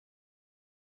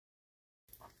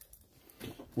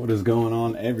What is going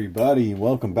on, everybody?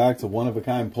 Welcome back to One of a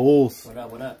Kind Pulls. What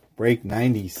up, what up? Break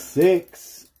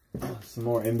 96. Some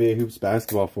more NBA Hoops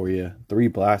basketball for you. 3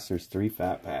 blasters, 3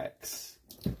 fat packs.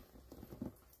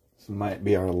 This might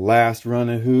be our last run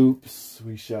of hoops.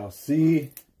 We shall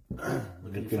see.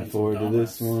 Looking forward to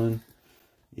this one.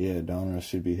 Yeah, Donruss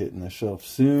should be hitting the shelf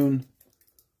soon.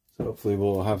 So hopefully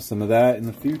we'll have some of that in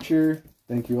the future.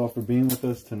 Thank you all for being with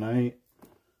us tonight.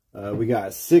 We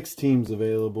got 6 teams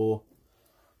available.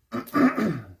 So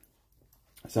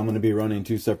I'm going to be running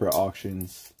 2 separate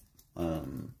auctions. I'll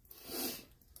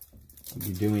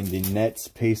be doing the Nets,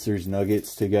 Pacers,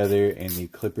 Nuggets together, and the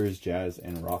Clippers, Jazz,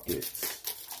 and Rockets.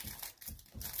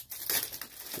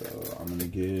 So I'm going to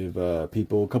give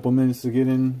people a couple minutes to get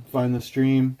in, find the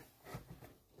stream.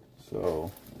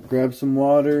 So grab some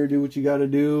water, do what you got to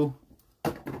do.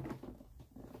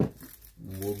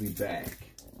 We'll be back.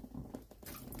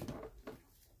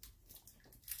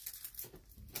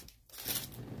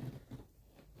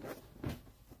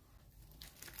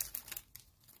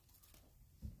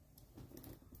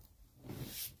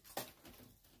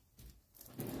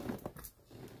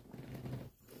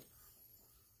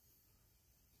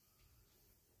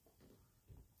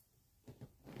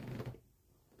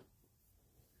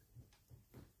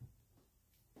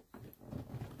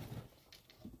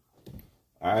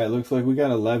 Alright, looks like we got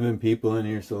 11 people in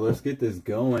here, so let's get this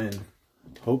going.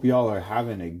 Hope y'all are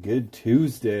having a good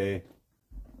Tuesday.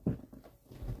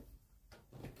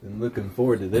 Been looking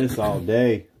forward to this all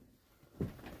day.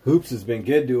 Hoops has been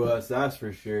good to us, that's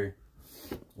for sure.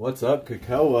 What's up,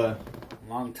 Kakoa?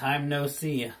 Long time no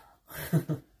see.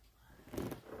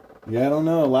 Yeah, I don't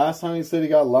know. Last time he said he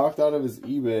got locked out of his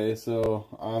eBay, so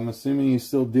I'm assuming he's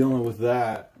still dealing with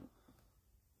that.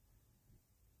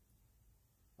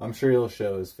 I'm sure he'll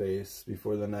show his face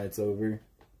before the night's over.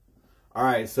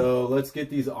 Alright, so let's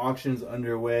get these auctions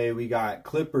underway. We got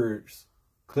Clippers,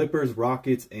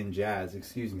 Rockets, and Jazz,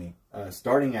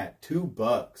 starting at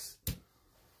 $2.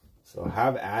 So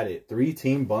have at it.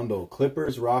 3-team bundle.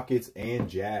 Clippers, Rockets, and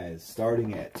Jazz,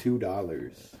 starting at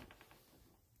 $2.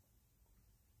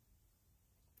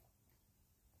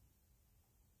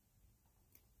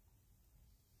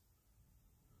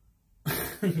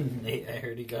 Nate, I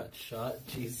heard he got shot.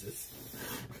 Jesus.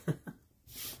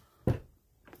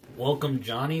 Welcome,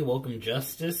 Johnny. Welcome,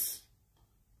 Justice.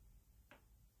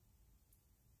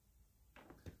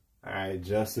 Alright,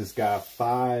 Justice got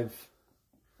 5.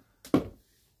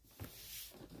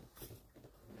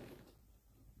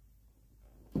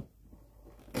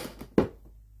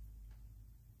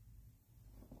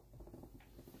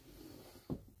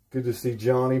 Good to see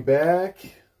Johnny back.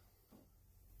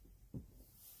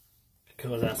 I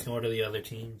was asking, what are the other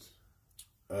teams?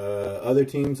 Other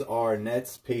teams are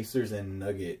Nets, Pacers, and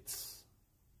Nuggets.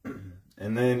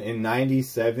 And then in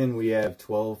 97, we have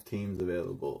 12 teams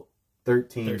available.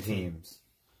 13 teams.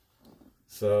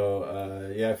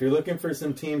 So, yeah, if you're looking for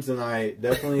some teams tonight,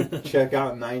 definitely check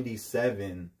out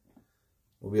 97.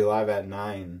 We'll be live at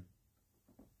 9.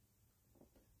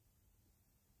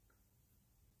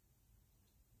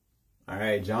 All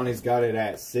right, Johnny's got it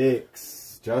at 6.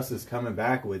 Justice coming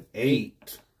back with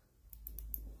 8.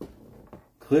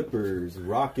 Clippers,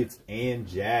 Rockets, and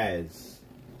Jazz.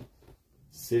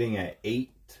 Sitting at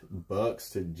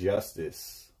 $8 to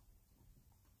Justice.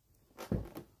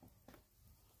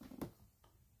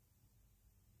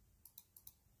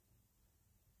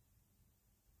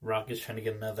 Rockets trying to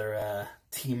get another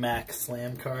T-Mac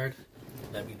slam card.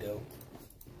 That'd be dope.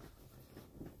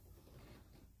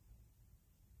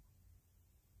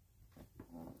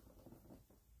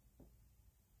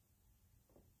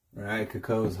 All right,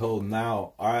 Kako's holding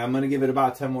out. All right, I'm going to give it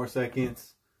about 10 more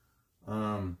seconds.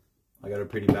 I got a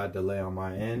pretty bad delay on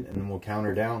my end, and then we'll count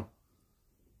her down.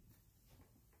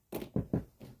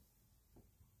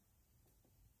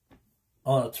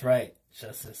 Oh, that's right.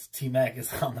 Justice. T-Mac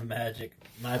is on the Magic.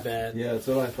 My bad. Yeah, that's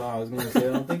what I thought. I was going to say,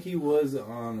 I don't think he was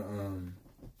on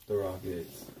the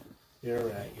Rockets. You're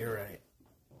right. You're right.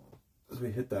 Because we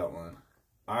hit that one.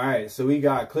 All right, so we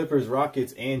got Clippers,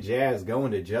 Rockets, and Jazz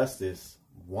going to Justice.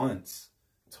 Once,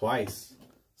 twice,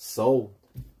 sold.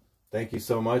 Thank you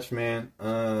so much, man.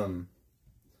 Let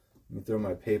me throw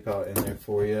my PayPal in there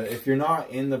for you. If you're not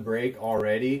in the break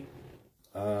already,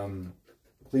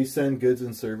 please send goods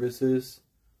and services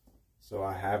so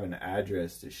I have an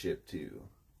address to ship to.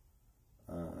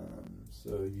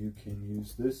 So you can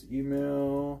use this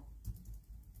email,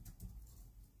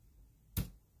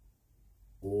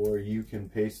 or you can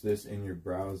paste this in your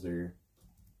browser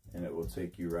and it will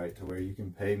take you right to where you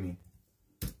can pay me.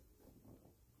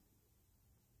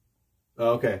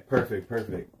 Okay,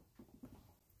 perfect.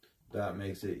 That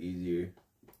makes it easier.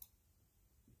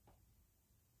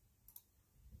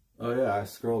 Oh yeah, I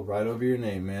scrolled right over your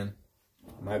name, man.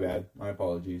 My bad. My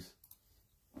apologies.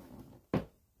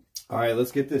 All right,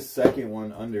 let's get this second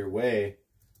one underway.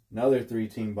 Another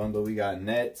 3-team bundle. We got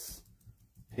Nets,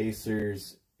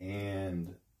 Pacers,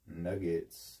 and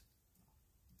Nuggets.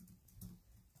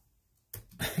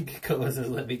 Koa says,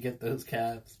 let me get those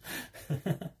Cavs.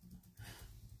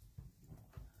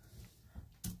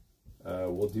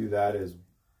 We'll do that as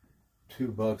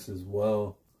 $2 as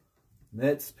well.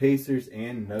 Nets, Pacers,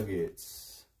 and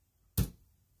Nuggets.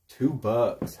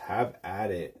 $2. Have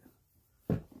at it.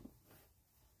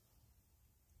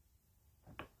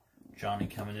 Johnny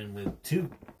coming in with 2.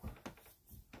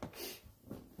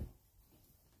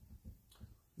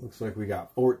 Looks like we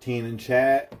got 14 in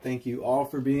chat. Thank you all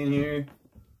for being here.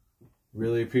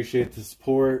 Really appreciate the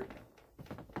support.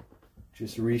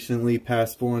 Just recently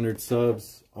passed 400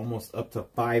 subs. Almost up to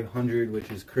 500,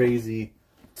 which is crazy.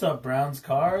 What's up, Browns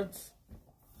Cards?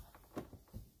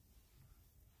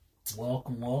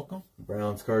 Welcome, welcome.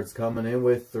 Browns Cards coming in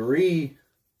with 3.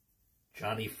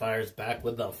 Johnny fires back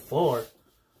with a 4.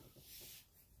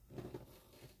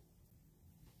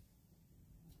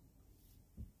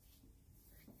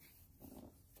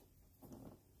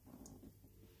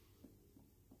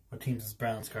 What teams does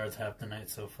Browns Cards have tonight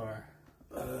so far?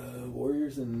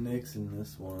 Warriors and Knicks in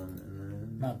this one. And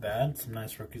then Not bad. Some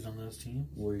nice rookies on those teams.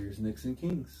 Warriors, Knicks, and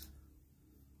Kings.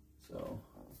 So,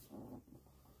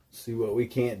 see what we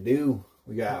can't do.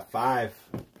 We got 5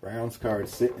 Browns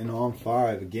cards sitting on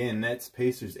 5. Again, Nets,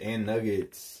 Pacers, and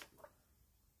Nuggets.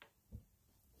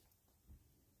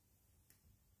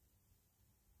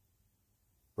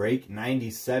 Break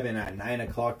 97 at 9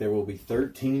 o'clock. There will be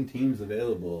 13 teams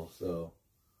available. So,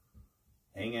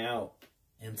 hang out.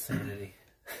 Insanity.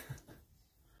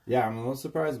 Yeah, I'm a little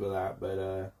surprised by that,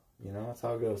 but, you know, that's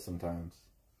how it goes sometimes.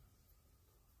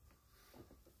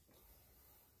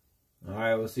 All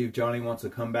right, let's see if Johnny wants to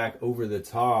come back over the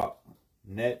top.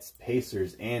 Nets,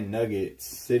 Pacers, and Nuggets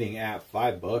sitting at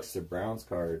 $5 to Browns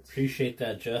cards. Appreciate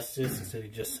that, Justice. He said he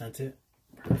just sent it.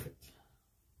 Perfect.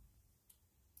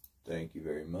 Thank you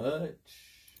very much.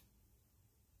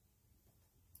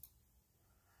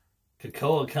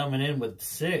 Kakoa coming in with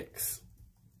 6.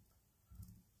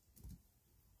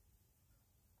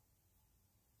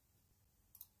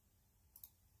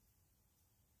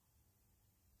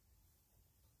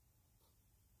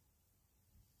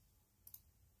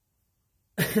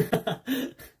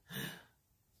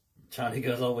 Johnny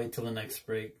goes, I'll wait till the next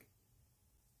break.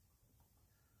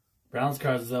 Browns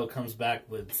Cards, though, comes back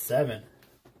with 7.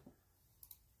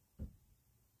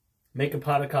 Make a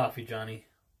pot of coffee, Johnny.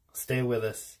 Stay with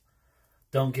us.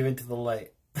 Don't give in to the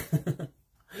light.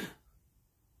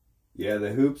 Yeah,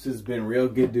 the hoops has been real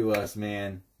good to us,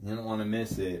 man. You don't want to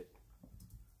miss it.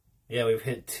 Yeah, we've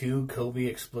hit 2 Kobe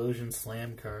Explosion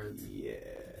Slam cards. Yeah.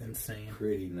 Insane.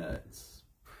 Pretty nuts.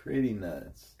 Pretty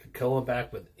nuts. Kakoa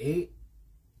back with 8.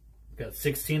 We've got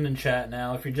 16 in chat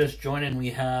now. If you're just joining, we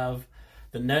have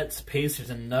the Nets, Pacers,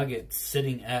 and Nuggets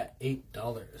sitting at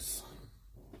 $8.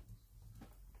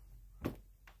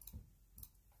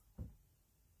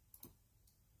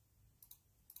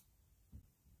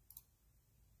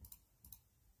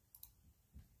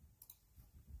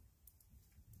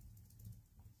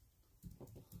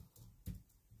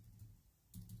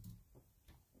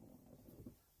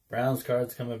 Browns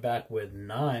Cards coming back with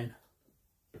 9.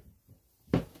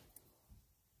 All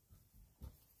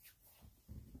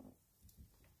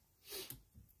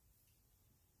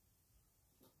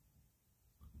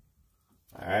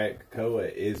right,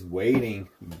 Kakoa is waiting,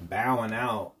 bowing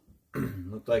out.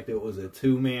 Looked like it was a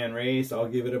 2-man race. I'll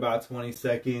give it about 20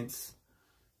 seconds.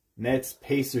 Nets,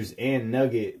 Pacers, and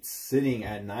Nuggets sitting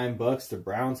at $9 to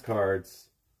Browns cards.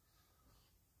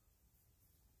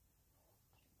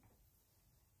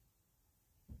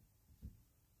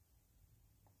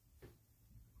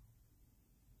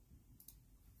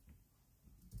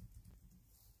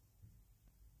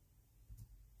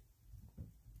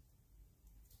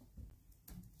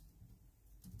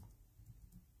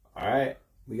 All right,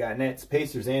 we got Nets,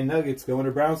 Pacers, and Nuggets going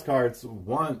to Browns cards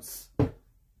once,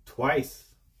 twice.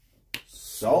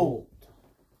 Sold.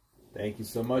 Thank you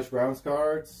so much, Browns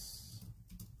cards.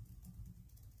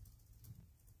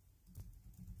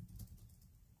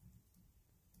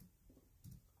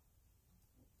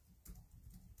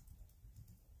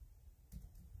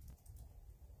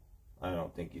 I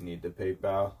don't think you need the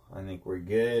PayPal. I think we're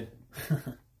good.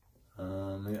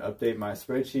 Let me update my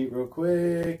spreadsheet real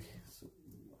quick.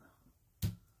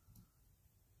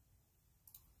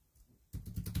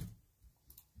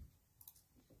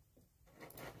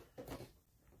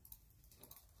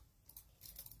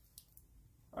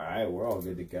 All right, we're all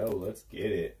good to go. Let's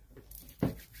get it.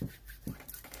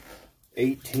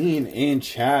 18 in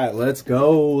chat. Let's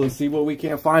go. Let's see what we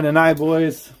can find tonight,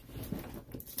 boys.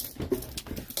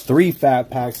 3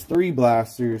 fat packs, 3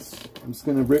 blasters. I'm just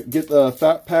going to get the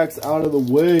fat packs out of the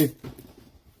way.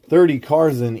 30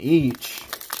 cards in each.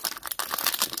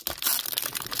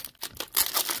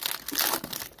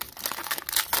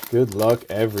 Good luck,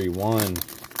 everyone.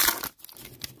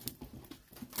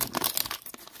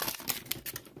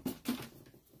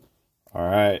 All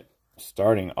right.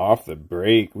 Starting off the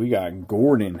break, we got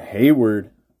Gordon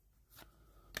Hayward.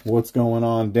 What's going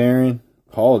on, Darren?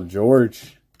 Paul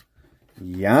George.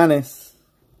 Giannis.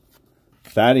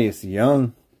 Thaddeus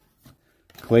Young.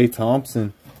 Klay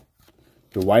Thompson.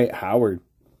 Dwight Howard.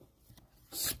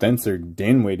 Spencer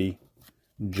Dinwiddie.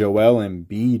 Joel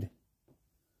Embiid.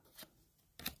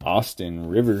 Austin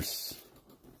Rivers.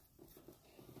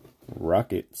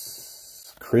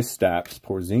 Rockets. Kristaps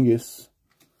Porzingis.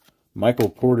 Michael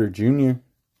Porter Jr.,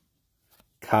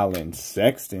 Colin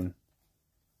Sexton,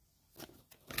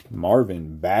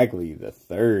 Marvin Bagley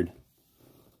III,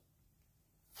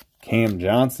 Cam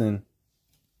Johnson,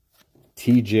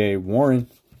 TJ Warren,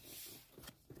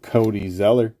 Cody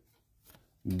Zeller,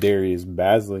 Darius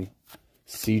Bazley,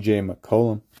 CJ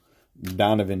McCollum,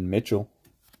 Donovan Mitchell,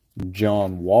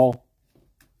 John Wall.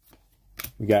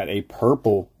 We got a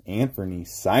purple Anthony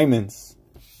Simons.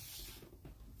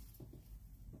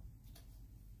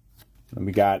 And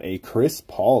we got a Chris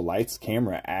Paul lights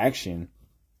camera action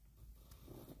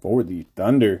for the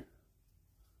Thunder.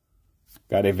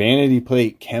 Got a vanity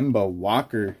plate Kemba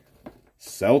Walker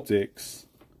Celtics.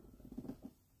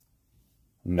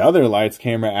 Another lights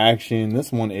camera action.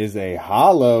 This one is a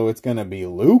holo. It's going to be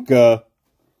Luka.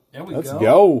 There we Let's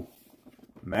go.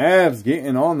 Mavs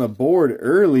getting on the board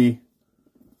early.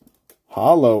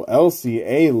 Holo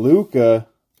LCA Luka.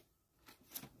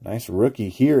 Nice rookie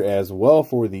here as well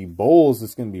for the Bulls.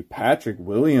 It's going to be Patrick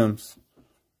Williams.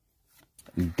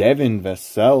 Devin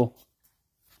Vassell.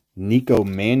 Nico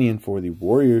Mannion for the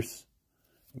Warriors.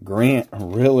 Grant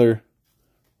Riller.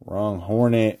 Wrong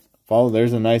Hornet.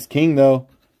 There's a nice king though.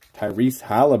 Tyrese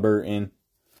Haliburton.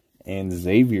 And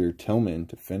Xavier Tillman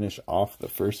to finish off the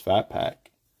first fat pack.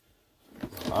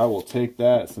 I will take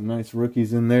that. Some nice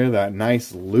rookies in there. That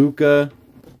nice Luka.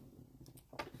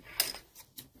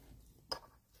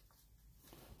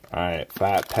 All right,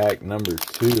 fat pack number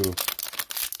 2.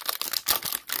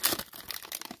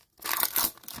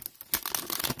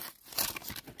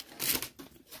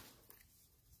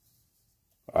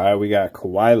 All right, we got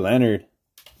Kawhi Leonard,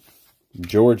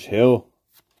 George Hill,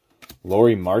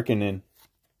 Lauri Markkanen,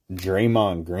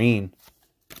 Draymond Green,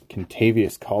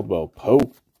 Kentavious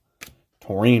Caldwell-Pope,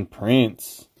 Taurean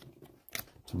Prince,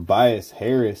 Tobias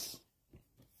Harris,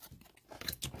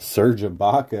 Serge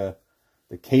Ibaka,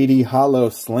 the KD Holo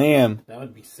Slam. That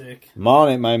would be sick. I'm on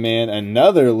it, my man.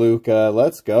 Another Luka.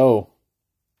 Let's go.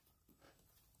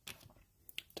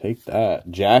 Take that.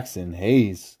 Jackson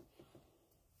Hayes.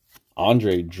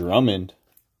 Andre Drummond.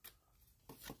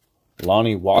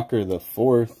 Lonnie Walker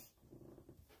IV.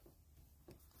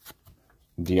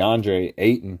 DeAndre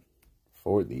Ayton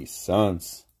for the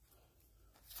Suns.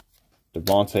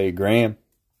 Devontae Graham.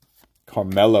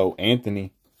 Carmelo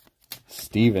Anthony.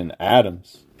 Steven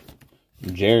Adams.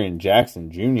 Jaren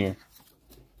Jackson Jr.,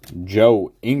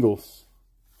 Joe Ingles.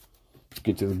 Let's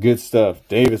get to the good stuff.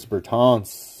 Davis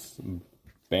Bertans,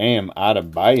 Bam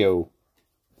Adebayo.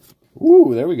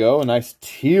 Ooh, there we go. A nice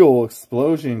teal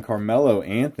explosion. Carmelo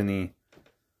Anthony.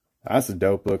 That's a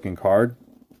dope looking card.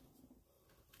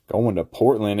 Going to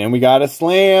Portland. And we got a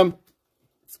slam.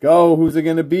 Let's go. Who's it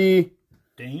going to be?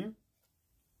 Dame?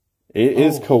 It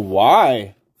is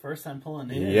Kawhi. First time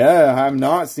pulling in. Yeah, I'm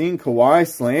not seeing Kawhi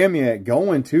slam yet.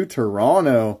 Going to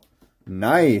Toronto.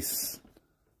 Nice.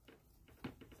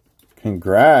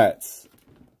 Congrats.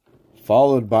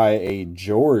 Followed by a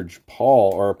George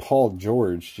Paul, or Paul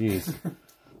George, jeez.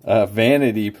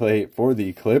 Vanity plate for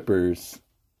the Clippers.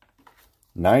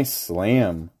 Nice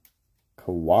slam.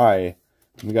 Kawhi.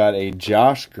 We got a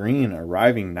Josh Green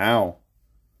arriving now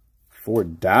for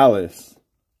Dallas.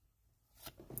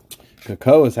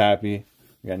 Coco is happy.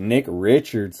 We got Nick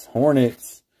Richards,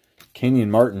 Hornets, Kenyon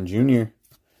Martin Jr.,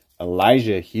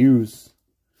 Elijah Hughes,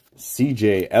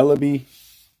 CJ Ellaby,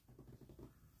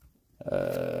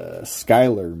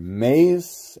 Skylar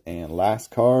Mays, and last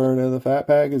card of the fat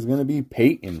pack is going to be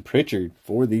Peyton Pritchard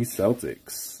for the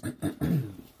Celtics.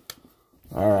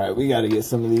 All right, we got to get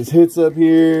some of these hits up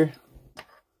here.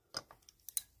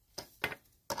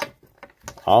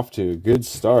 Off to a good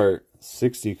start.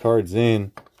 60 cards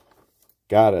in.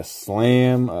 Got a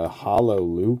slam, a holo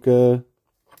Luka.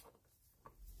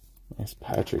 Nice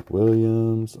Patrick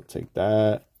Williams. I'll take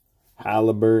that.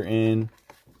 Haliburton.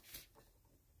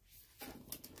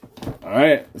 All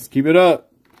right, let's keep it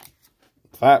up.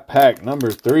 Fat pack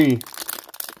number 3.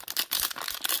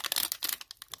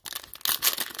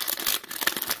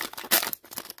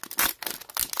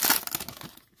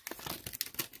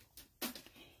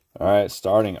 All right,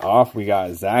 starting off, we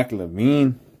got Zach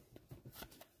LaVine,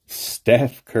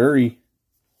 Steph Curry,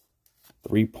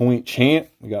 3-point champ.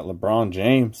 We got LeBron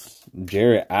James,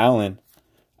 Jarrett Allen,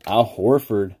 Al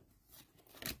Horford,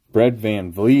 Brett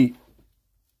Van Vliet,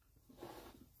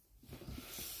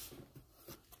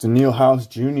 Daniil House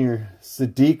Jr.,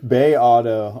 Sadiq Bey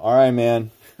auto. All right, man.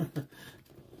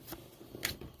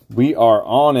 We are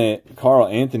on it. Karl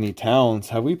Anthony Towns.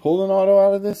 Have we pulled an auto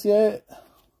out of this yet?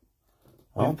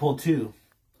 We pulled 2.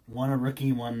 One a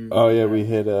rookie, one... Oh, yeah, we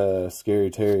hit Scary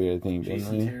Terry, I think,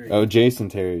 didn't we? Terry. Oh, Jason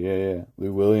Terry. Yeah.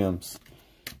 Lou Williams.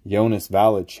 Jonas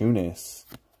Valanciunas.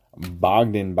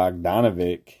 Bogdan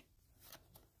Bogdanovic.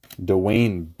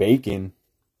 Dwayne Bacon.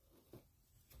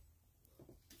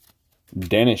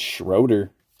 Dennis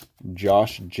Schroeder.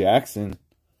 Josh Jackson.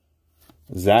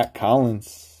 Zach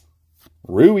Collins.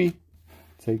 Rui.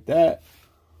 Take that.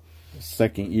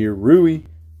 Second year Rui.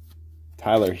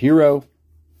 Tyler Hero.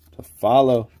 To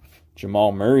follow.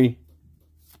 Jamal Murray.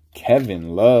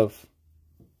 Kevin Love.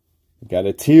 Got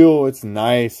a teal. It's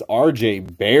nice.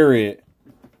 RJ Barrett.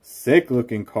 Sick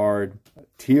looking card.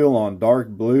 Teal on dark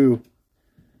blue.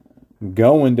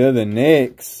 Going to the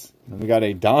Knicks. And we got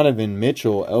a Donovan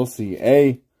Mitchell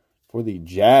LCA for the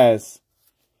Jazz.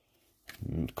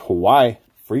 And Kawhi.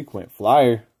 Frequent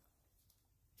flyer.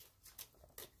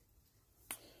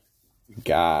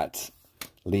 Got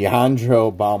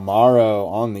Leandro Balmaro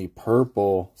on the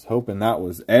purple. Was hoping that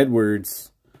was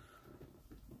Edwards.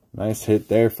 Nice hit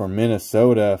there for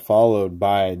Minnesota. Followed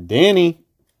by Danny.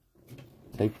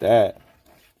 Take that.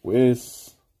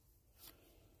 Wiz.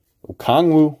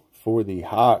 Okongwu for the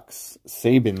Hawks.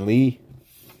 Saban Lee.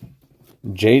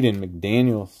 Jaden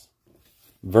McDaniels.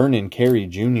 Vernon Carey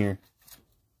Jr.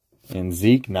 And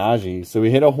Zeke Naji. So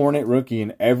we hit a Hornet rookie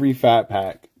in every fat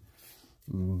pack.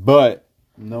 But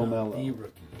no Melo. The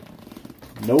rookie.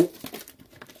 Nope.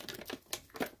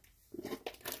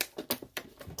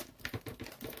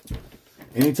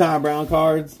 Anytime, brown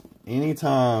cards.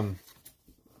 Anytime.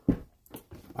 All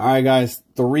right, guys.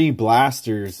 3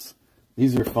 blasters.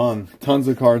 These are fun. Tons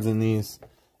of cards in these.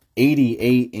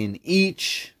 88 in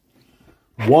each.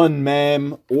 1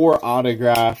 mem or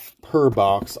autograph per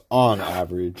box on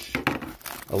average.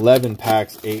 11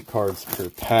 packs, 8 cards per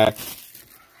pack.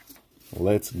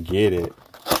 Let's get it.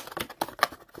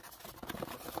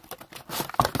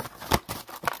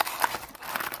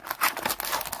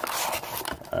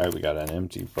 All right, we got an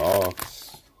empty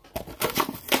box.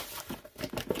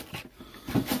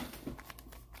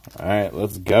 All right,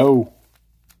 let's go.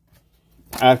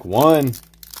 Pack 1.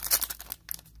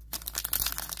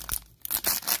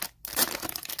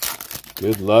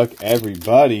 Good luck,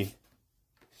 everybody.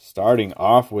 Starting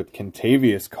off with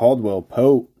Kentavious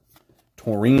Caldwell-Pope,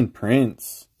 Taurean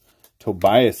Prince,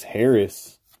 Tobias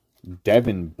Harris,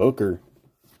 Devin Booker,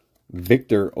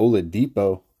 Victor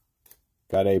Oladipo.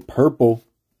 Got a purple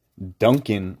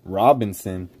Duncan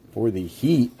Robinson for the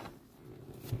Heat.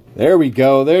 There we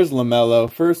go. There's Lamelo.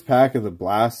 First pack of the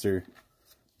blaster.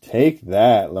 Take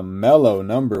that. Lamelo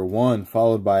number 1,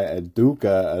 followed by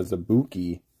Aduka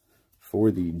Azubuike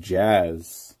for the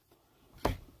Jazz.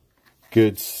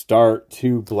 Good start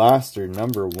to blaster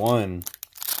number 1.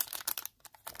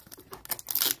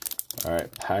 All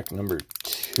right, pack number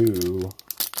 2.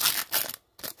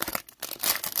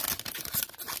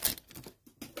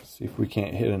 See if we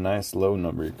can't hit a nice low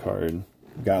number card.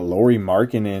 We got Lauri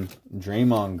Markkanen,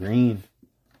 Draymond Green,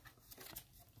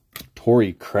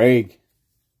 Torrey Craig,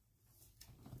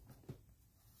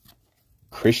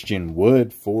 Christian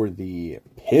Wood for the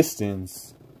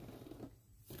Pistons,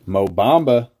 Mo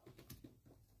Bamba,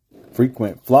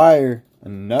 frequent flyer,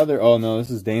 another, oh no, this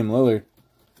is Dame Lillard.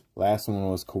 Last one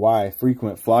was Kawhi.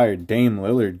 Frequent flyer, Dame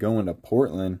Lillard going to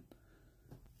Portland.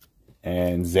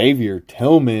 And Xavier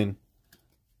Tillman.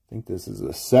 I think this is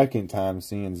the second time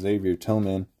seeing Xavier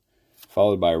Tillman.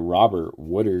 Followed by Robert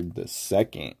Woodard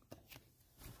II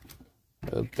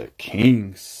of the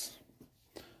Kings.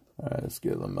 All right, let's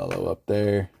get Lamelo up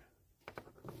there.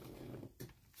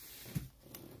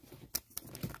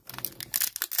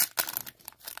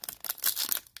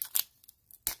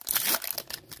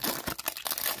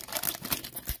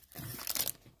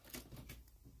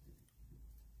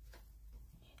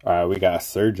 All right, we got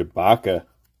Serge Ibaka.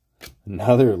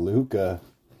 Another Luka.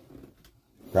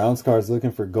 Browns cards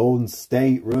looking for Golden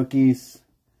State rookies.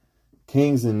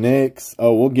 Kings and Knicks.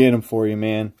 Oh, we'll get them for you,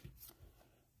 man.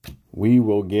 We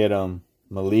will get them.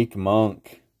 Malik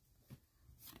Monk.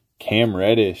 Cam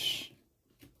Reddish.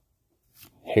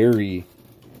 Harry.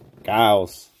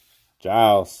 Giles.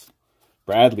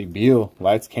 Bradley Beal.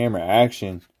 Lights, camera,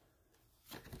 action.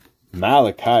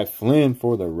 Malachi Flynn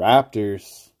for the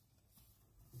Raptors.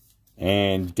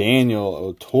 And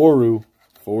Daniel Otoru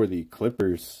for the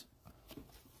Clippers.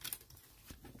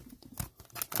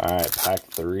 All right, pack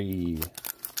 3.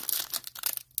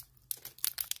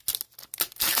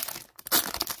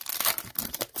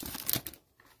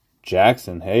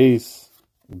 Jackson Hayes,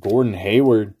 Gordon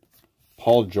Hayward,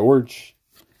 Paul George,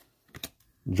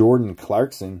 Jordan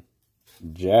Clarkson,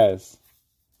 Jazz,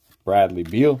 Bradley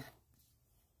Beal.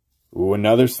 Ooh,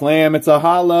 another slam. It's a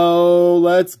holo.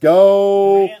 Let's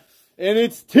go. And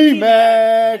it's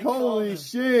T-Mac. Holy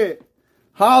shit.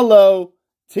 Holo.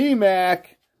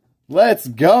 T-Mac. Let's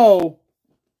go.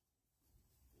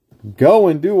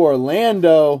 Going to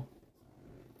Orlando.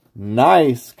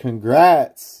 Nice.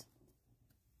 Congrats.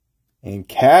 And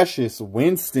Cassius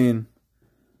Winston.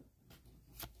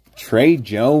 Trey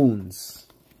Jones.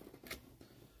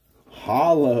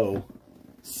 Holo.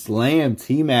 Slam.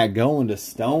 T-Mac going to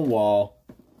Stonewall.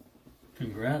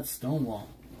 Congrats, Stonewall.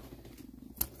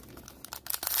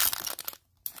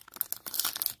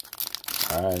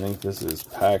 All right, I think this is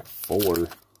pack 4.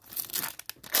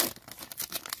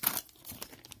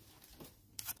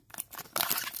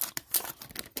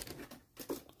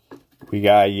 We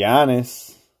got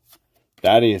Giannis,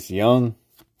 Thaddeus Young,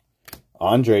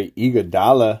 Andre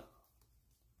Iguodala,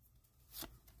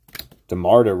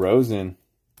 DeMar DeRozan,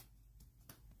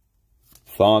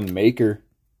 Thon Maker.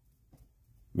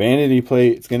 Vanity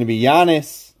plate, it's going to be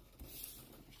Giannis.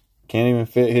 Can't even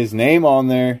fit his name on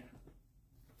there.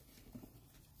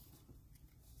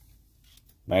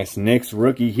 Nice Knicks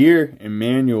rookie here,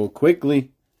 Emmanuel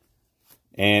Quickly.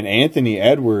 And Anthony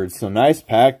Edwards. So nice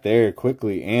pack there,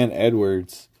 Quickly and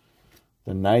Edwards.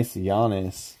 The nice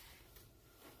Giannis.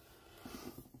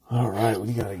 All right,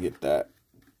 we got to get that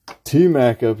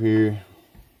T-Mac up here.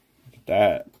 Look at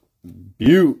that.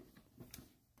 Beaut.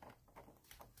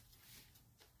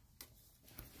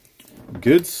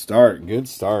 Good start. Good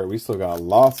start. We still got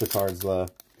lots of cards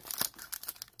left.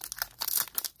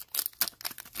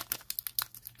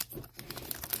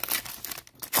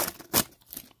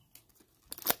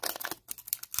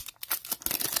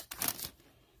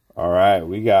 All right,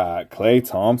 we got Klay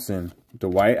Thompson,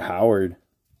 Dwight Howard,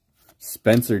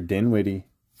 Spencer Dinwiddie,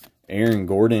 Aaron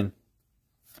Gordon,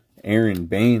 Aaron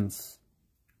Baines,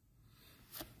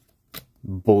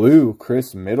 blue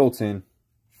Chris Middleton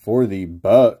for the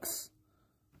Bucks.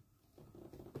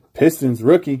 Pistons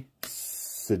rookie,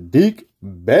 Sadiq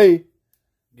Bey.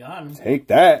 Got him. Take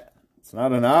that. It's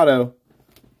not an auto.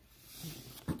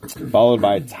 Followed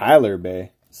by Tyler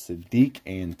Bey. Sadiq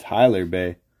and Tyler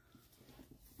Bey.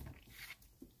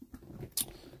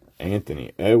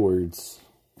 Anthony Edwards.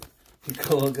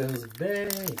 Cole goes, Bay.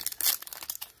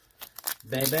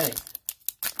 Bay, Bay.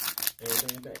 Bay,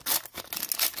 Bay, Bay.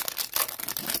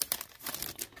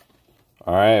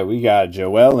 All right, we got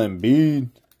Joel Embiid,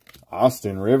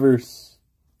 Austin Rivers,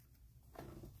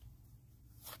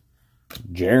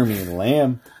 Jeremy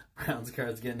Lamb. Browns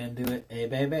card's getting into it. Hey,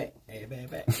 baby. Hey,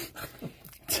 baby.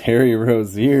 Terry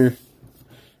Rozier,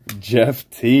 Jeff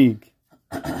Teague.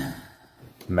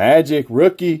 Magic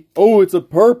rookie. Oh, it's a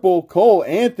purple. Cole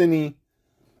Anthony.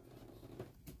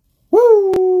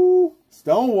 Woo!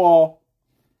 Stonewall.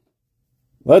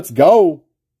 Let's go.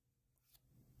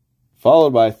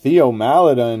 Followed by Theo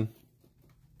Maledon.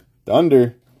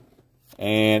 Thunder.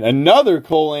 And another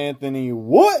Cole Anthony.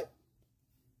 What?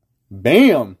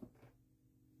 Bam.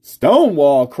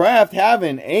 Stonewall. Kraft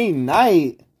having a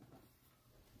night.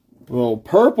 Little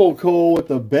purple Cole with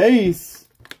the base.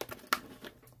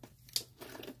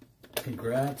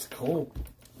 Congrats, Cole.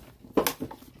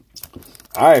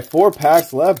 All right, 4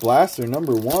 packs left. Blaster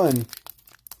number 1.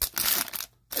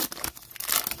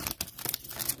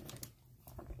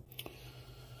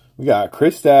 We got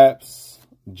Kristaps,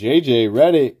 JJ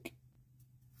Redick,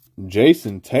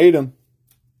 Jason Tatum.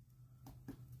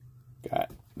 Got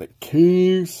the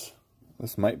Kings.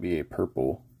 This might be a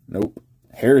purple. Nope.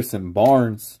 Harrison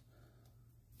Barnes,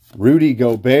 Rudy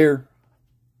Gobert.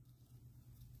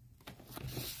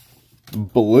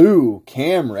 Blue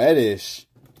Cam Reddish.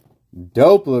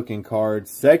 Dope looking card.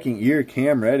 2nd year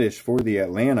Cam Reddish for the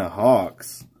Atlanta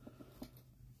Hawks.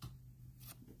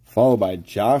 Followed by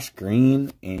Josh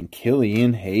Green and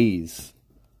Killian Hayes.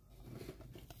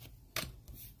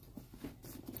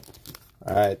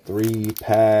 Alright, 3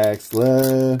 packs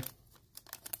left.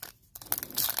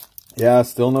 Yeah,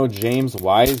 still no James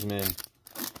Wiseman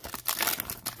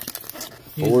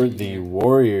for the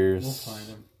Warriors. We'll find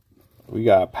him. We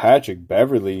got Patrick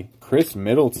Beverly, Chris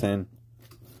Middleton,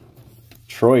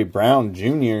 Troy Brown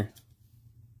Jr.,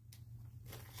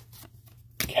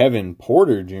 Kevin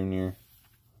Porter Jr.,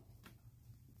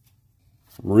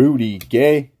 Rudy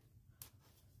Gay.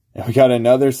 And we got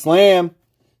another slam.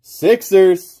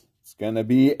 Sixers. It's going to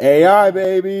be AI,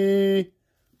 baby.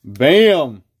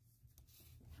 Bam.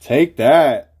 Take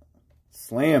that.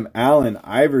 Slam Allen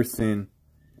Iverson.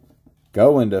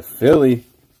 Going to Philly.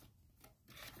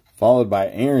 Followed by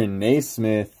Aaron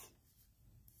Naismith.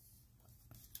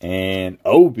 And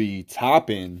Obi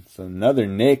Toppin. So another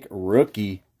Nick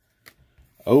rookie.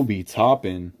 Obi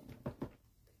Toppin.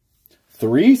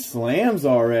 3 slams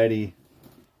already.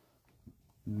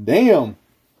 Damn.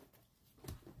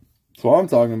 That's what I'm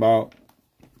talking about.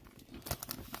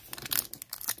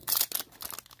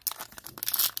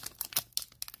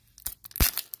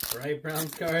 Right,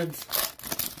 Browns cards.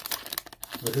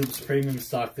 The Hoops premium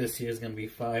stock this year is going to be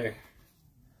fire.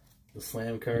 The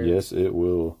slam card. Yes, it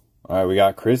will. All right, we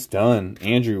got Chris Dunn,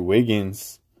 Andrew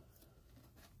Wiggins,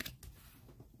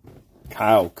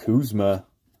 Kyle Kuzma.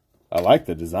 I like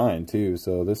the design, too,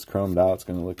 so this chromed out is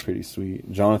going to look pretty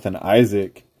sweet. Jonathan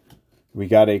Isaac. We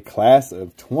got a class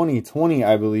of 2020,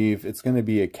 I believe. It's going to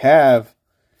be a Cav.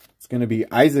 It's going to be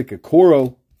Isaac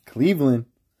Okoro, Cleveland.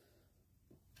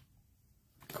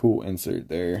 Cool insert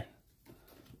there.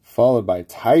 Followed by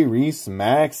Tyrese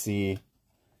Maxey.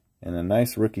 And a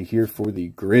nice rookie here for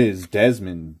the Grizz,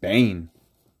 Desmond Bane.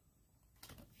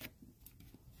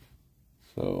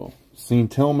 So, seen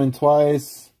Tillman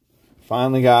twice.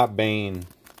 Finally got Bane.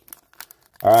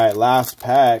 All right, last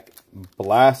pack.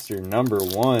 Blaster number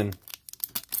 1.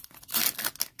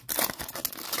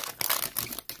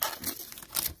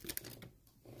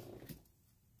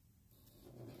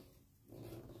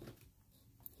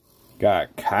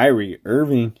 Got Kyrie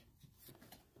Irving.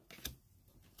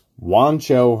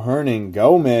 Juancho Hernan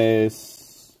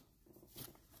Gomez.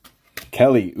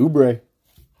 Kelly Oubre.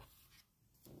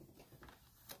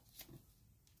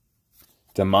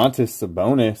 Domantas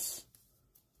Sabonis.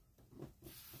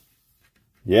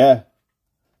 Yeah.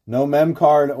 No mem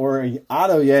card or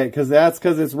auto yet, because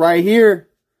it's right here.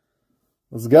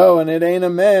 Let's go, and it ain't a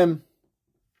mem.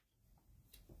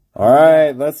 All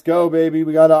right, let's go, baby.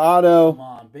 We got an auto. Come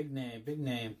on, big name, big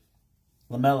name.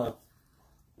 Lamelo.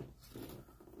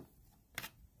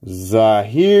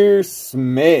 Zahir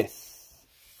Smith.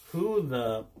 Who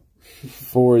the...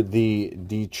 For the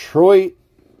Detroit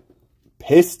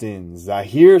Pistons.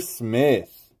 Zahir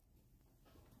Smith.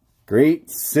 Great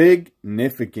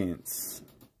significance.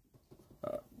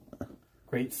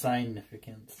 Great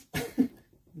significance.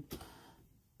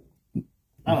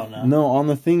 I don't know. No, on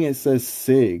the thing it says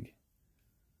Sig.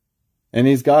 And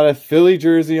he's got a Philly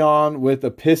jersey on with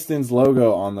a Pistons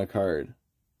logo on the card.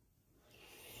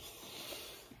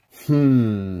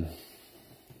 I'm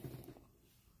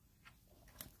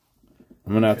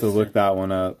going to have to look that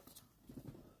one up.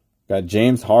 Got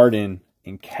James Harden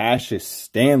and Cassius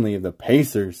Stanley of the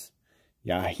Pacers.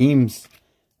 James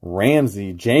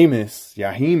Ramsey. Jameis.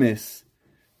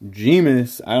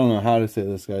 I don't know how to say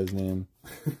this guy's name.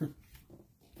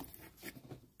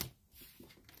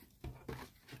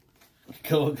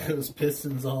 Go those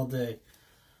Pistons all day.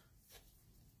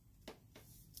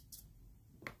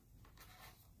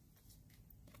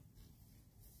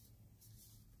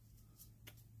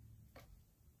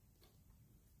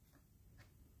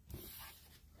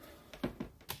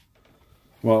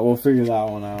 Well, we'll figure that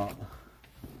one out.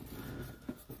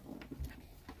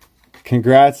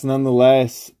 Congrats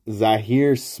nonetheless,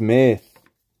 Zahir Smith.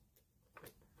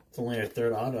 It's only our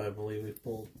 3rd auto, I believe, we've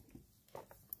pulled.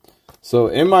 So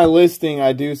in my listing,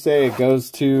 I do say it goes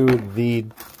to the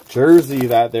jersey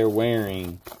that they're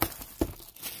wearing.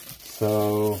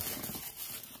 So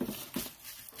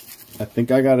I think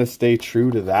I got to stay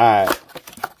true to that.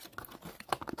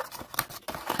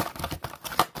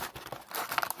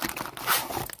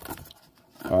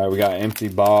 All right, we got empty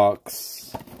box.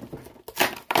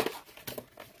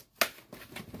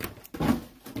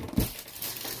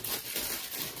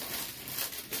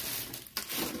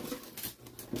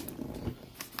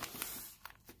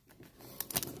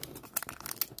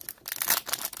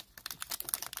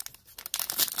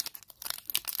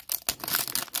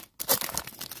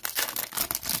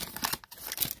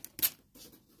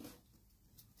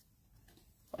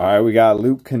 All right, we got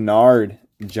Luke Kennard,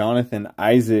 Jonathan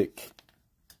Isaac.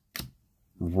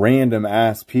 Random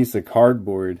ass piece of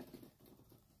cardboard.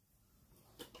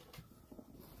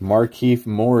 Markieff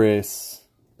Morris.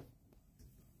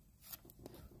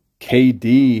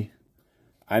 KD.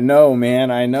 I know,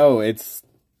 man. I know. It's...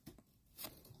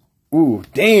 Ooh,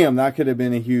 damn. That could have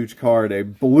been a huge card. A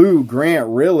blue Grant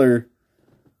Riller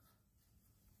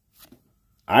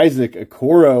Isaac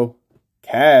Okoro,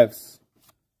 Cavs.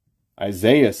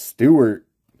 Isaiah Stewart,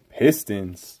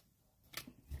 Pistons.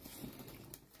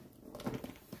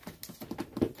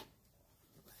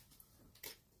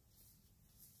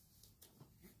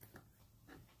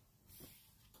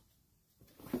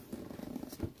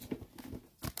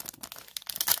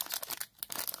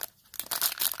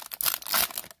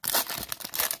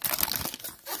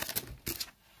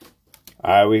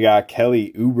 All right, we got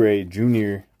Kelly Oubre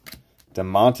Jr.,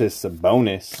 DeMontis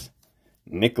Sabonis,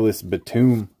 Nicholas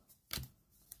Batum,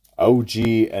 OG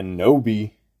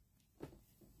Anunoby,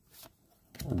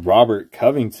 Robert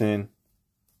Covington.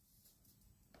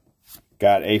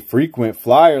 Got a frequent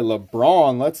flyer,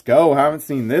 LeBron. Let's go. Haven't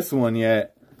seen this one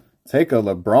yet. Take a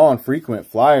LeBron frequent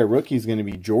flyer. Rookie's going to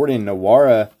be Jordan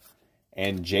Nwora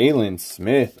and Jalen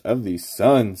Smith of the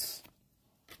Suns.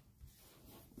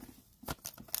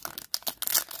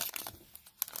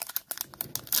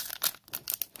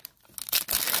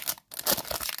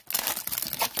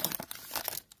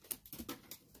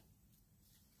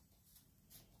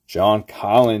 John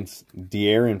Collins,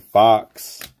 De'Aaron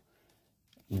Fox,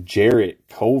 Jarrett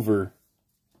Culver,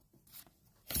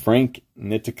 Frank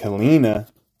Ntilikina,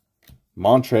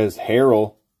 Montrezl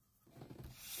Harrell,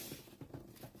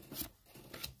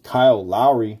 Kyle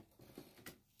Lowry,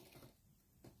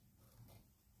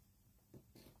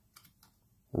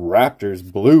 Raptors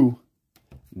blue,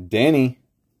 Denny,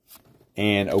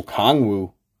 and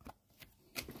Okongwu.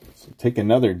 So take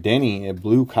another Denny and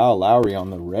blue Kyle Lowry on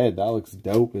the red. That looks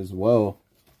dope as well.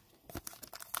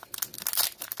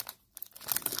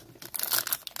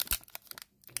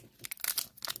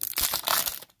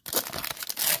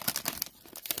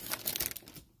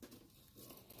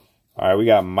 All right, we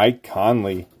got Mike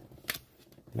Conley,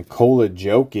 Nikola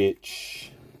Jokic,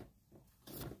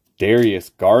 Darius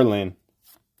Garland,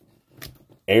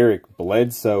 Eric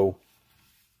Bledsoe,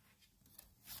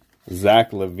 Zach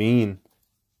LaVine,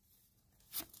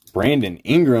 Brandon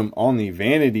Ingram on the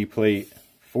vanity plate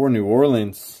for New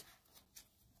Orleans,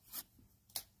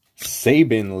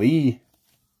 Saban Lee,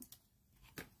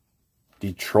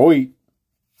 Detroit,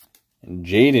 and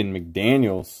Jaden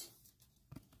McDaniels.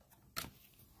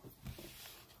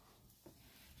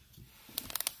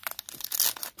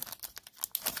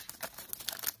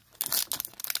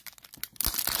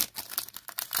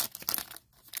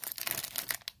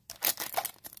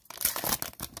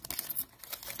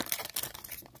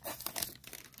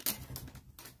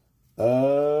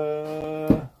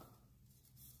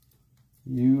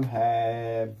 You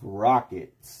have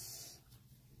Rockets.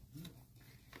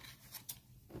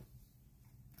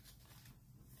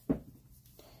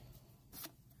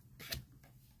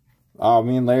 Oh,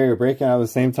 me and Larry are breaking out at the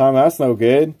same time. That's no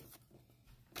good.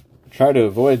 Try to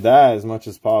avoid that as much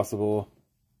as possible.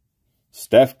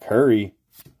 Steph Curry.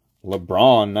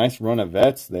 LeBron. Nice run of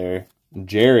vets there.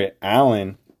 Jarrett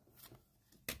Allen.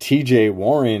 TJ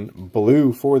Warren.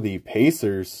 Blue for the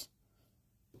Pacers.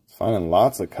 Finding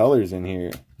lots of colors in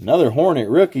here. Another Hornet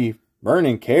rookie.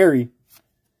 Vernon Carey.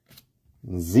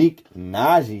 Zeke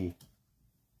Naji.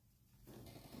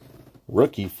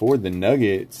 Rookie for the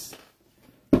Nuggets.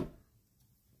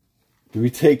 Do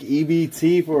we take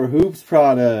EBT for a Hoops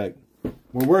product?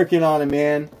 We're working on it,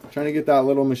 man. Trying to get that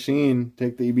little machine.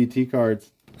 Take the EBT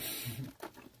cards.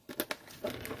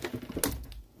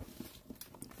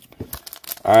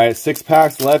 All right, 6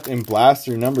 packs left in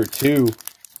Blaster number 2.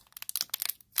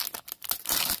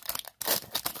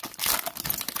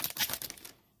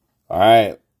 All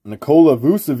right, Nikola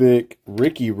Vucevic,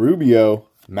 Ricky Rubio,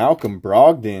 Malcolm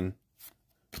Brogdon,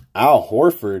 Al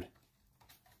Horford,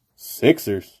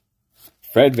 Sixers,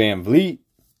 Fred VanVleet,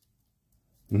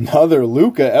 another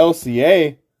Luka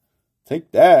LCA,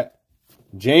 take that,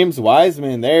 James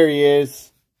Wiseman, there he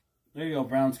is. There you go,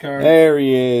 Browns card. There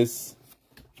he is,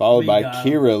 followed by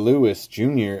Kira Lewis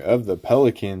Jr. of the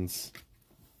Pelicans.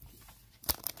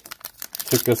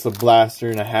 Took us a blaster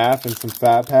and a half and some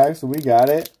fat packs, so we got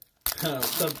it.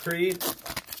 What's up, Creed?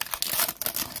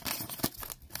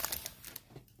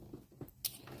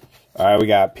 All right, we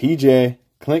got PJ,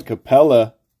 Clint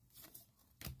Capella,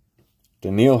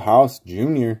 Daniil House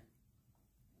Jr.,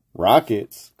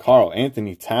 Rockets, Karl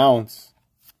Anthony Towns,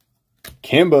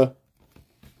 Kemba.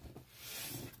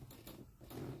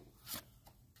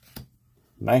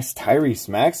 Nice Tyrese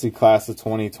Maxey class of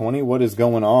 2020. What is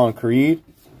going on, Creed?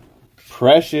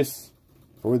 Precious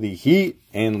for the Heat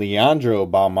and Leandro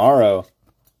Balmaro,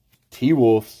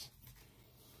 T-Wolves.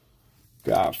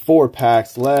 Got 4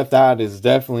 packs left. That is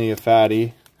definitely a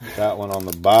fatty. That one on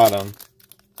the bottom.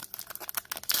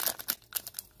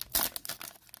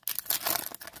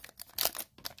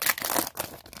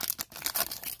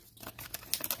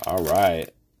 All right.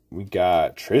 We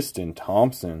got Tristan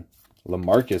Thompson,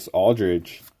 LaMarcus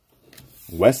Aldridge,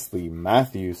 Wesley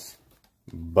Matthews,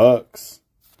 Bucks,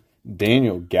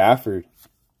 Daniel Gafford,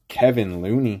 Kevin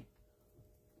Looney.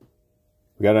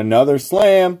 We got another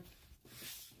slam.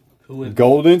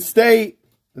 Golden State.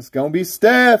 It's going to be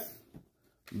Steph.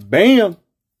 Bam.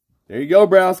 There you go,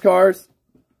 Browse Cards.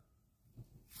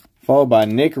 Followed by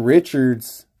Nick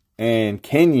Richards and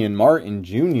Kenyon Martin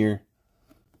Jr.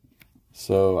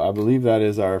 So I believe that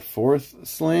is our 4th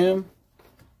slam.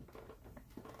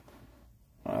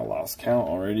 I lost count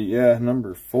already. Yeah,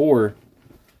 number 4.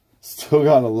 Still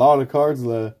got a lot of cards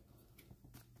left.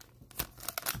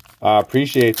 I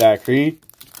appreciate that, Creed.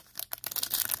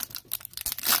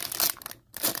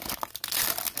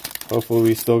 Hopefully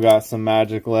we still got some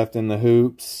magic left in the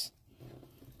hoops.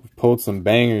 We've pulled some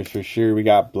bangers for sure. We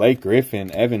got Blake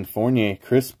Griffin, Evan Fournier,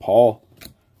 Chris Paul,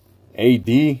 AD,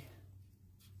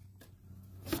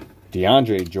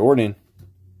 DeAndre Jordan,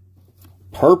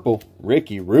 Purple,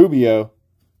 Ricky Rubio,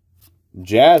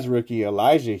 Jazz rookie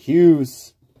Elijah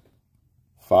Hughes,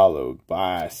 followed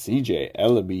by CJ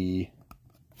Ellaby,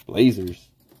 Blazers.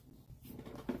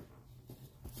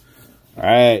 All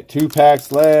right, 2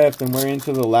 packs left, and we're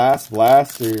into the last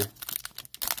blaster.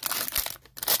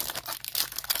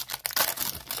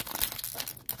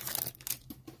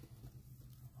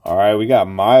 All right, we got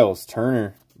Miles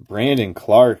Turner, Brandon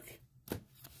Clark,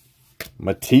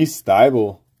 Matisse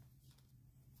Thybulle.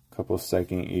 Couple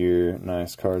second year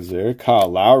nice cards there. Kyle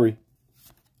Lowry,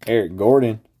 Eric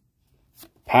Gordon,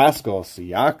 Pascal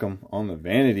Siakam on the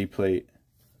vanity plate,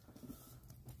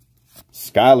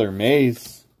 Skylar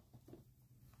Mays.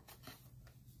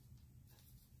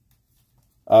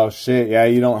 Oh, shit. Yeah,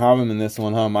 you don't have him in this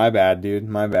one, huh? My bad, dude.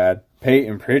 My bad.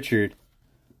 Peyton Pritchard.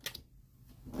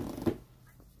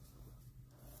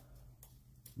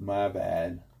 My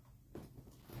bad.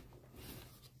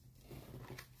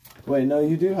 Wait, no,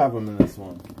 you do have him in this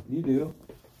one. You do.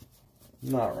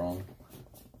 You're not wrong.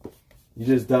 You're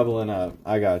just doubling up.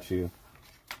 I got you.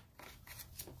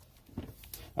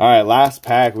 Alright, last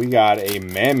pack. We got a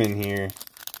Mammon here.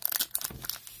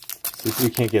 See if we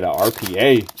can't get an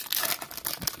RPA.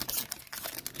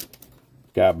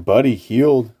 Got Buddy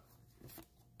Hield,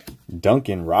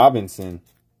 Duncan Robinson,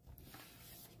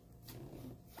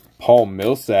 Paul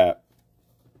Millsap,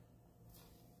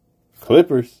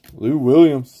 Clippers, Lou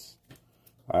Williams.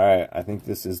 All right, I think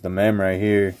this is the mem right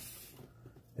here.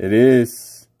 It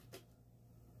is.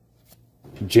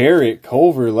 Jarrett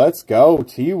Culver, let's go.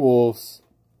 T-Wolves.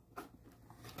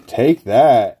 Take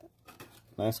that.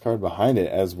 Nice card behind it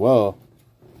as well.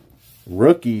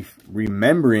 Rookie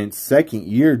Remembrance, 2nd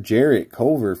year, Jarrett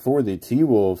Culver for the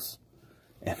T-Wolves.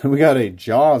 And we got a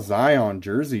Jaw Zion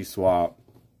jersey swap.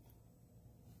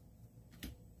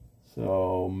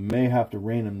 So, may have to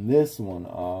random this one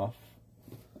off.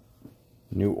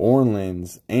 New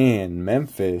Orleans and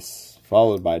Memphis,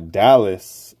 followed by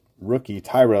Dallas. Rookie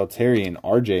Tyrell Terry and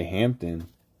RJ Hampton.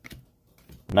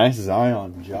 Nice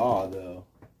Zion Jaw, though.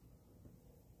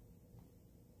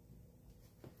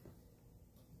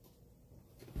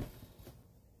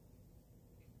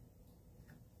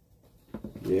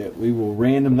 Yeah, we will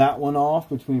random that one off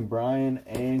between Brian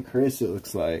and Chris, it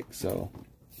looks like. So,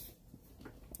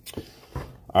 all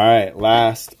right,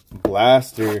 last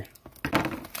blaster.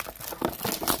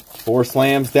 4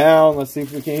 slams down. Let's see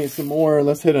if we can hit some more.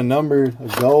 Let's hit a number,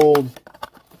 a gold.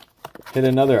 Hit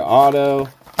another auto.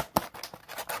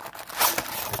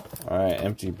 All right,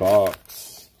 empty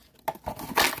box.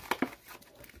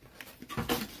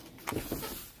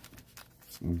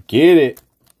 Get it.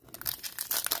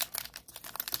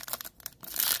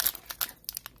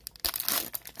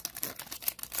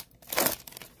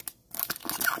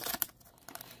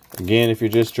 Again, if you're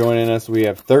just joining us, we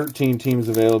have 13 teams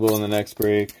available in the next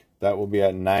break. That will be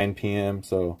at 9 p.m.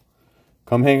 So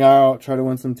come hang out, try to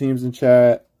win some teams in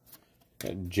chat.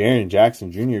 Jaren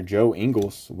Jackson Jr., Joe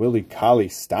Ingles, Willie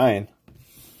Cauley-Stein,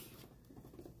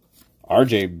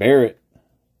 RJ Barrett,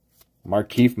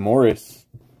 Markieff Morris,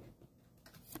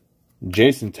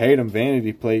 Jason Tatum,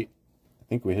 vanity plate. I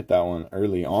think we hit that one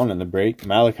early on in the break.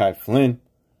 Malachi Flynn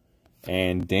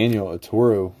and Daniel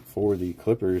Oturu for the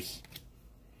Clippers.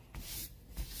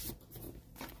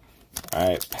 All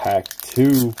right, pack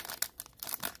 2.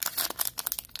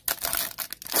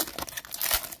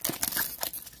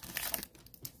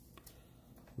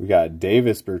 We got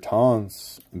Davis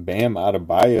Bertans, Bam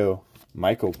Adebayo,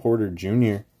 Michael Porter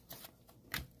Jr.,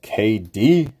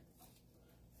 KD,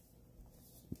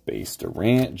 Base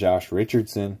Durant, Josh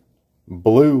Richardson,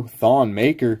 Blue Thon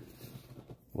Maker,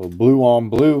 well, blue on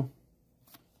blue,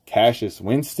 Cassius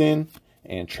Winston,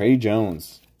 and Trey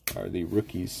Jones are the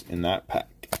rookies in that pack.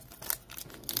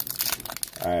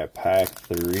 All right, pack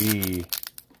 3.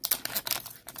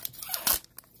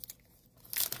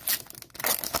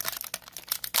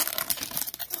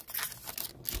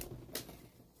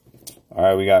 All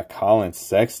right, we got Colin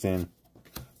Sexton,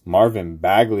 Marvin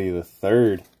Bagley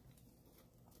III,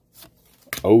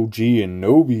 OG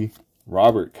Anunoby,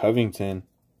 Robert Covington,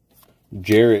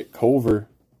 Jarrett Culver,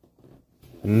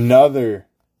 another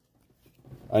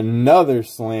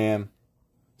slam,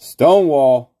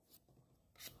 Stonewall,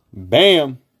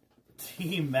 bam,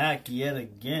 T-Mac yet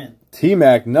again.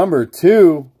 T-Mac number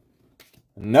 2,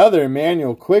 another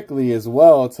Emmanuel Quickly as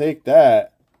well, take that.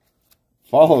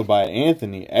 Followed by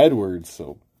Anthony Edwards.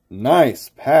 So, nice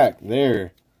pack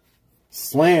there.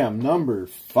 Slam number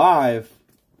 5.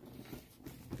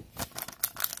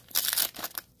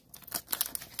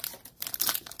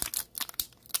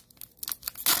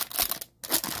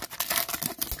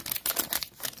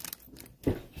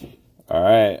 All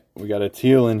right. We got a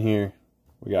teal in here.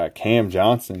 We got Cam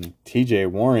Johnson, TJ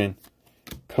Warren,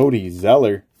 Cody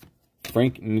Zeller,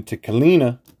 Frank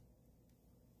Ntilikina,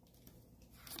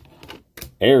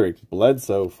 Eric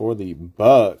Bledsoe for the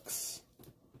Bucks.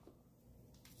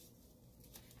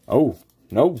 Oh,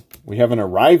 no. We have an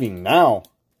arriving now.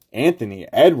 Anthony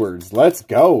Edwards. Let's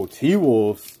go.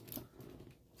 T-Wolves.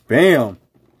 Bam.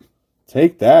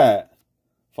 Take that.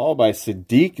 Followed by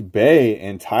Sadiq Bey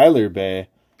and Tyler Bey.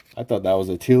 I thought that was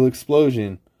a teal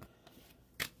explosion.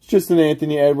 It's just an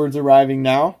Anthony Edwards arriving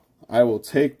now. I will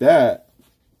take that.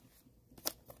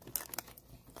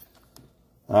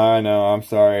 I know. I'm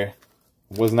sorry.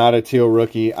 Was not a teal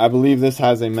rookie. I believe this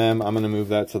has a mem. I'm going to move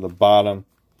that to the bottom.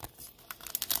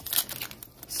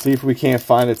 See if we can't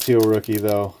find a teal rookie,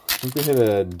 though. I think we hit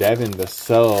a Devin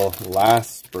Vassell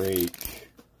last break.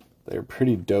 They're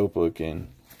pretty dope looking.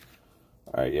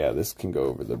 All right, yeah, this can go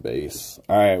over the base.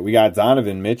 All right, we got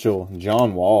Donovan Mitchell,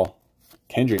 John Wall,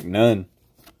 Kendrick Nunn,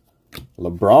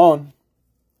 Lebron.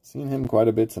 Seen him quite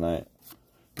a bit tonight.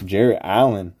 Jarrett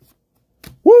Allen.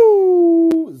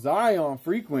 Woo! Zion,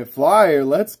 frequent flyer.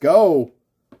 Let's go.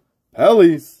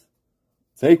 Pellies.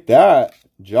 Take that.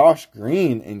 Josh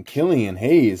Green and Killian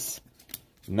Hayes.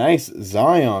 Nice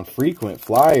Zion, frequent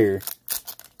flyer.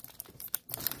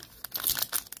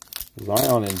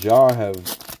 Zion and Ja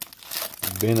have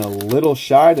been a little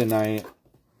shy tonight.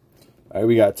 All right,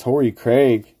 we got Torrey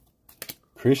Craig,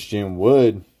 Christian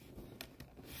Wood,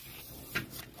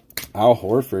 Al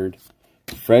Horford,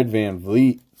 Fred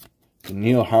VanVleet,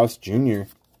 Daniil House Jr.,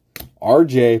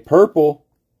 RJ Purple.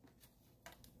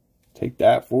 Take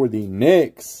that for the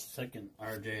Knicks. Second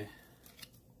RJ.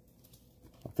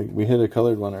 I think we hit a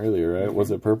colored one earlier, right? Was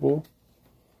it purple?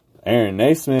 Aaron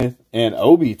Naismith and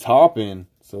Obi Toppin.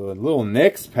 So a little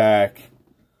Knicks pack.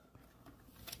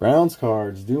 Browns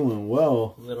cards doing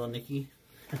well. Little Nicky.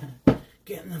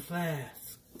 Get in the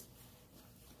flask.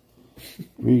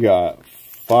 We got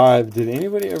 5. Did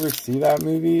anybody ever see that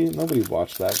movie? Nobody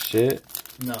watched that shit.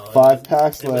 No. 5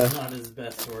 packs left. It was not his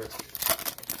best work.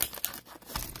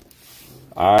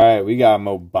 Alright, we got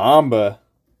Mo Bamba,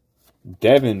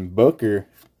 Devin Booker,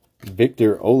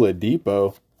 Victor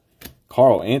Oladipo,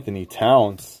 Karl Anthony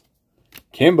Towns,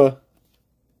 Kemba,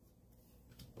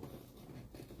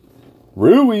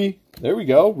 Rui. There we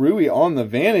go. Rui on the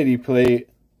vanity plate.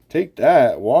 Take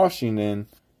that. Washington.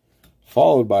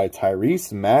 Followed by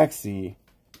Tyrese Maxey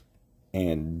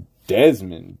and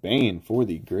Desmond Bane for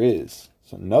the Grizz.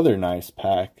 So another nice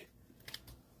pack.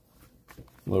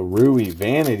 Little Rui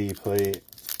vanity plate.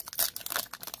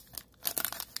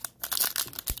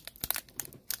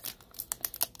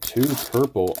 Two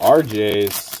purple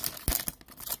RJs.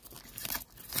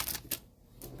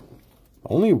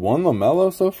 Only one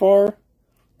Lamelo so far.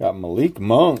 Got Malik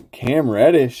Monk, Cam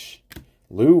Reddish,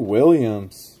 Lou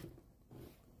Williams,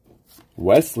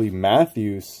 Wesley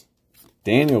Matthews,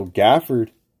 Daniel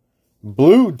Gafford,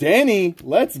 Blue Denny.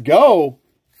 Let's go.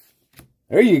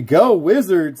 There you go,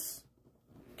 Wizards.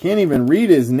 Can't even read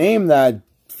his name. That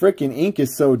freaking ink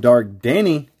is so dark.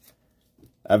 Denny.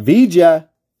 Avija.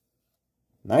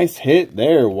 Nice hit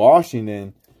there,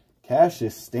 Washington.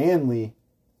 Cassius Stanley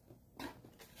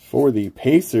for the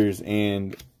Pacers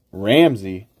and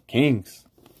Ramsey Kings.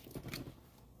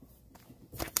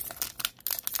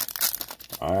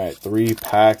 All right, 3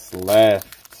 packs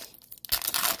left.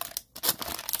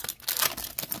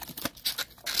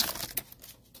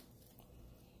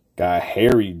 Got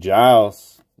Harry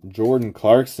Giles, Jordan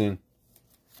Clarkson,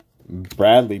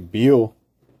 Bradley Beal,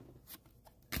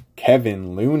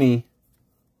 Kevin Looney,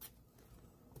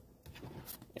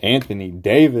 Anthony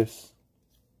Davis,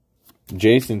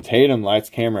 Jason Tatum, lights,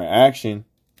 camera, action.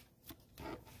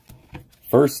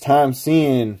 First time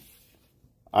seeing,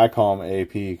 I call him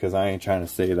AP because I ain't trying to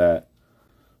say that.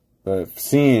 But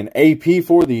seeing AP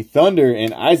for the Thunder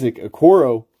and Isaac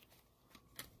Okoro.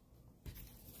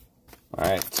 All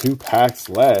right, 2 packs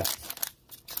left.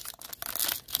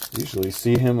 Usually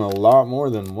see him a lot more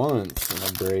than once in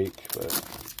a break, but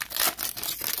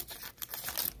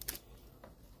I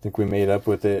think we made up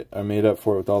with it. I made up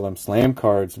for it with all them slam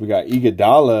cards. We got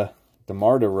Iguodala,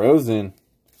 DeMar DeRozan,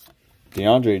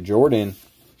 DeAndre Jordan,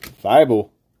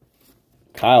 Thibault,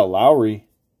 Kyle Lowry,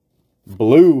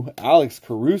 blue, Alex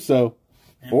Caruso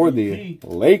for the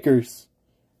Lakers,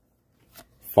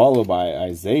 followed by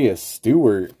Isaiah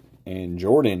Stewart and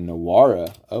Jordan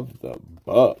Nwora of the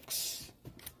Bucks.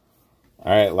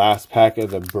 All right, last pack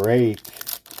of the break.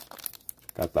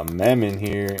 Got the mem in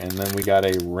here, and then we got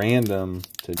a random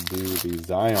to do the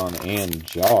Zion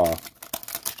and Ja.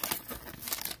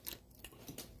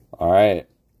 All right,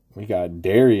 we got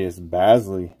Darius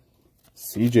Bazley,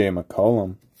 CJ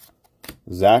McCollum,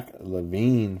 Zach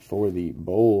LaVine for the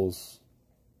Bulls,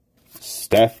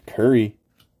 Steph Curry,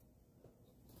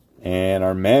 and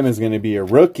our mem is going to be a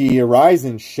rookie, a rise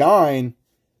and shine,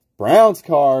 Browns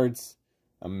cards,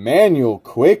 Emmanuel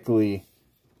Quickly.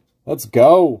 Let's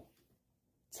go.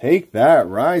 Take that,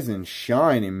 rise and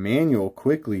shine, Emmanuel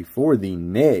Quickly for the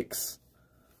Knicks.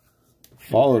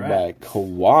 Followed by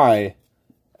Kawhi,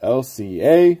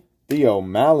 LCA, Theo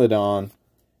Maledon,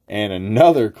 and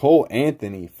another Cole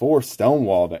Anthony for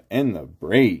Stonewall to end the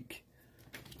break.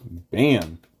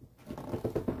 Bam.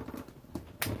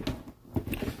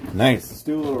 Nice. Let's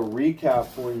do a little recap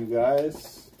for you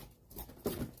guys.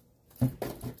 Hang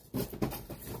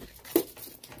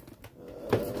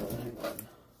on.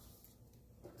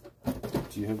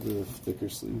 Do you have the thicker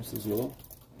sleeves as well?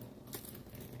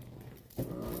 Here.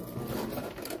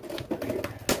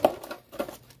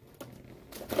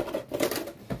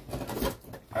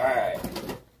 Alright.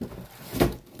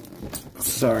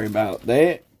 Sorry about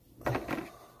that.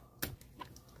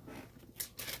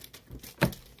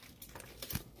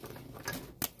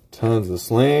 Tons of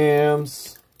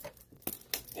slams.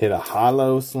 Hit a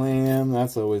holo slam.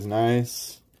 That's always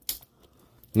nice.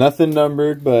 Nothing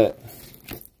numbered, but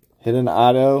hit an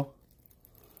auto.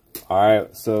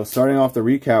 Alright, so starting off the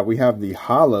recap, we have the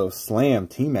holo slam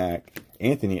T-Mac.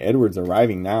 Anthony Edwards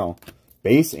arriving now.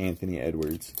 Base Anthony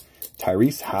Edwards.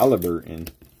 Tyrese Haliburton.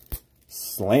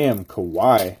 Slam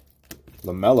Kawhi.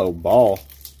 Lamelo Ball.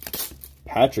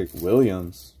 Patrick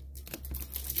Williams.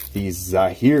 The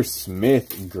Zahir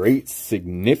Smith Great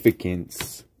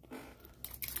Significance.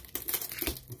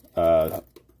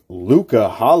 Luka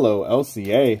Holo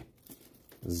LCA.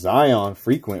 Zion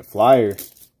Frequent Flyer.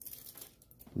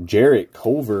 Jarrett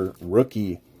Culver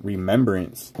Rookie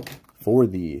Remembrance for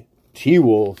the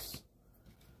T-Wolves.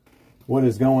 What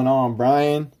is going on,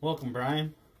 Brian? Welcome,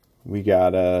 Brian. We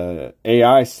got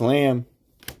AI Slam.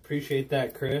 Appreciate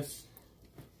that, Chris.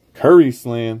 Curry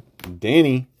Slam.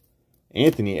 Danny.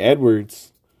 Anthony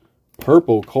Edwards.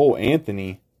 Purple Cole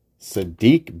Anthony.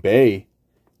 Sadiq Bey.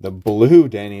 The blue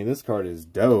Danny. This card is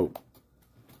dope.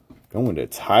 Going to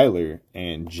Tyler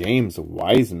and James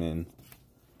Wiseman.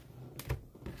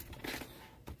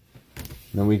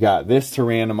 Then we got this to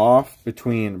random off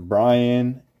between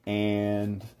Brian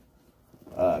and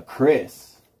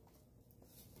Chris.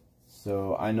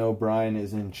 So I know Brian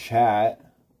is in chat.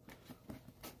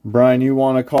 Brian, you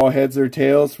want to call heads or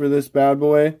tails for this bad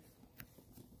boy?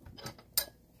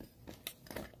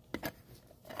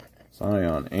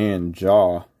 Zion and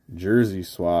Ja jersey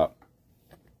swap.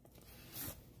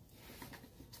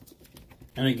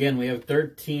 And again, we have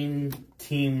 13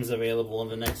 teams available in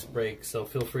the next break, so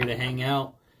feel free to hang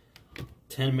out.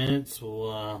 10 minutes,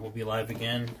 we'll be live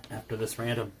again after this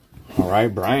random. All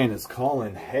right, Brian is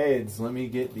calling heads. Let me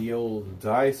get the old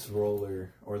dice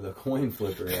roller or the coin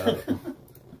flipper out.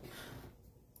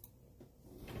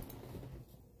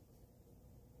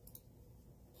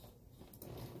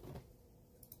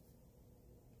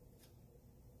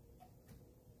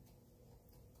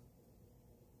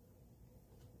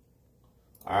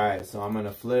 All right, so I'm going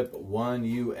to flip 1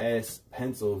 U.S.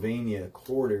 Pennsylvania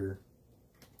quarter.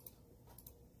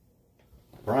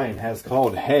 Brian has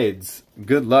called heads.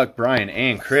 Good luck, Brian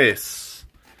and Chris.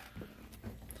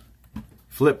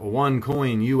 Flip 1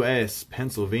 coin U.S.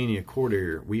 Pennsylvania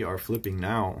quarter. We are flipping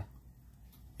now.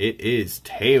 It is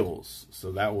tails,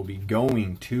 so that will be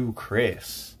going to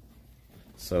Chris.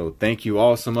 So thank you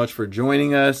all so much for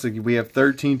joining us. We have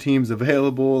 13 teams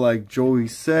available, like Joey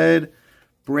said.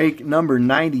 Break number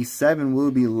 97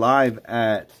 will be live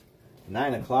at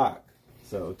 9 o'clock.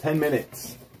 So 10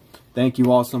 minutes. Thank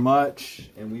you all so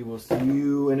much, and we will see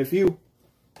you in a few.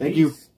 Thank you.